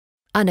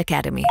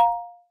Unacademy.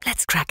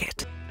 Let's crack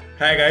it.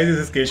 Hi guys, this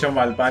is Keshav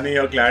Malpani,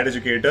 your CLAT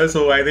educator.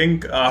 So I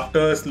think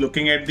after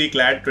looking at the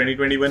CLAT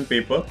 2021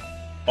 paper,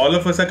 all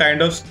of us are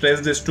kind of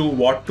stressed as to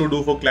what to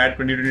do for CLAT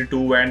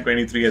 2022 and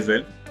 23 as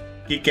well.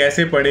 कि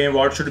कैसे पढ़ें,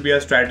 what should be our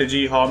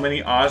strategy, how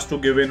many hours to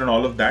give in and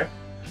all of that.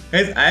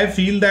 Guys, I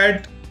feel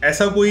that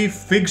ऐसा कोई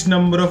fixed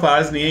number of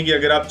hours नहीं है कि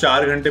अगर आप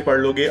 4 घंटे पढ़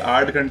लोगे,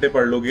 8 घंटे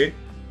पढ़ लोगे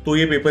तो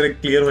ये पेपर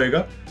क्लियर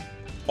होएगा.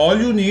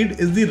 All you need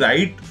is the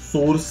right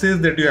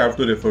sources that you have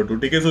to refer to.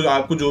 ठीक है, so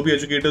आपको जो भी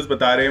educators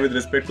बता रहे हैं with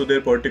respect to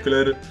their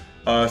particular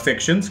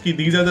sections कि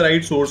these are the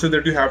right sources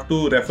that you have to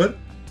refer.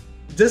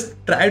 Just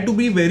try to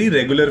be very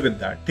regular with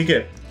that. ठीक है,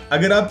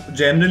 अगर आप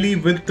generally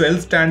with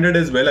 12th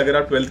standard as well, अगर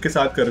आप 12th के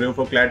साथ कर रहे हो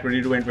for CLAT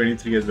 22 and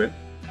 23 as well,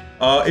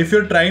 if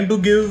you're trying to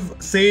give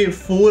say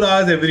 4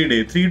 hours every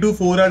day, 3 to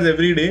 4 hours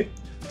every day,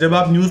 जब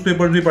आप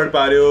newspaper भी पढ़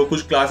पा रहे हो,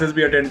 कुछ classes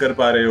भी attend कर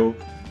पा रहे हो,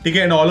 ठीक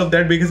है, and all of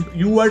that because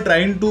you are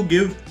trying to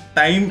give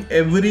time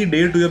every day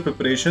to your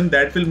preparation,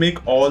 that will make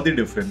all the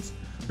difference.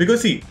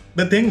 Because see,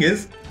 the thing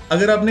is,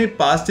 अगर आपने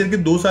past year के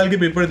 2 साल के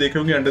पेपर देखे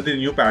होंगे under the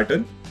new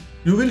pattern,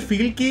 you will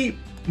feel कि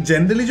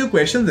generally जो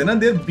questions है ना,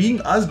 they are being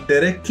asked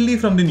directly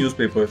from the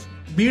newspapers,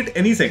 be it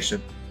any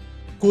section.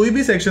 कोई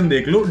भी section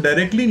देख लो,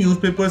 directly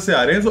newspapers से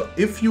आ रहे हैं. So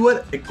if you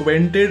are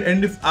acquainted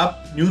and if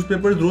आप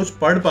newspapers रोज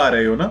पढ़ पा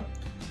रहे हो ना,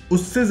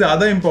 उससे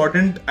ज़्यादा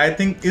important I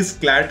think इस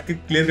CLAT के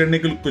clear करने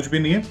के लिए कुछ भी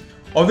नहीं है.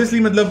 Obviously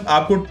मतलब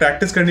आपको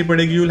practice करनी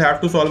पड़ेगी. You will have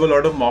to solve a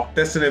lot of mock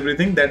tests and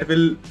everything.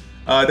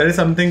 That is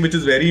something which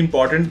is very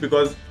important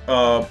because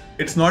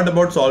it's not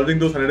about solving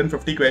those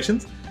 150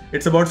 questions.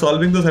 It's about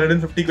solving those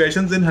 150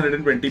 questions in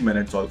 120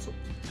 minutes also.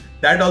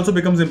 That also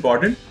becomes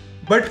important.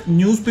 But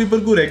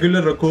newspaper को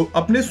regular रखो,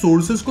 अपने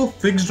sources को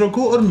fixed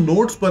रखो और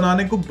notes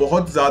बनाने को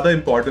बहुत ज़्यादा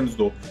importance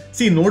दो.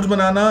 See, notes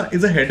banana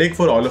is a headache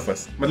for all of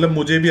us. मतलब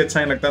मुझे भी अच्छा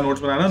नहीं लगता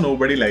notes banana.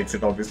 Nobody likes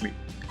it obviously.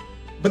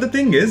 But the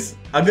thing is,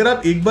 अगर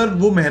आप एक बार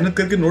वो मेहनत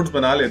करके नोट्स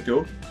बना लेते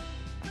हो,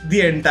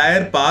 the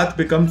entire path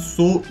becomes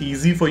so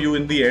easy for you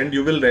in the end.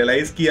 You will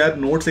realize कि यार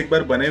नोट्स एक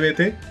बार बने हुए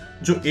थे,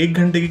 जो 1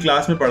 घंटे की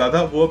क्लास में पढ़ा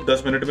था, वो अब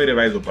 10 मिनट में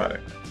रिवाइज हो पा रहा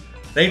है,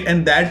 right?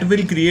 And that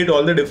will create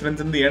all the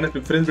difference in the end. The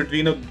difference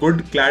between a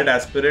good CLAT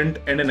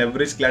aspirant and an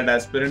average CLAT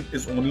aspirant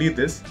is only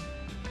this,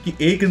 कि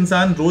एक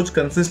इंसान रोज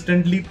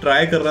consistently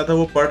try कर रहा था,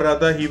 वो पढ़ रहा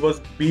था, he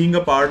was being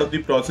a part of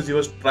the process,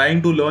 he was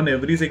trying to learn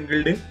every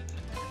single day.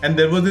 And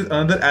there was this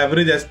another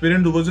average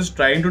aspirant who was just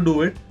trying to do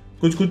it.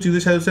 कुछ चीजें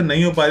शायद उससे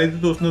नहीं हो पा रही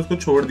थी तो उसने उसको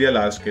छोड़ दिया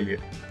लास्ट के लिए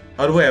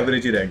और वो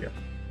एवरेज ही रह गया.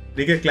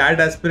 ठीक है, CLAT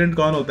एस्पिरेंट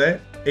कौन होता है?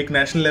 एक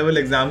नेशनल लेवल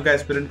एग्जाम का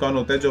एस्पिरेंट कौन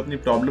होता है? जो अपनी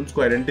प्रॉब्लम्स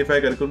को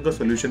आइडेंटिफाई करके उनका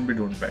सोल्यूशन भी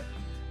ढूंढ पाए,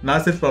 ना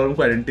सिर्फ प्रॉब्लम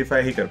को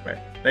आइडेंटिफाई ही कर पाए,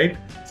 right?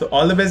 So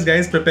all the best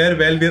guys, prepare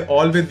well, we are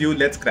all with you,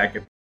 let's crack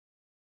it.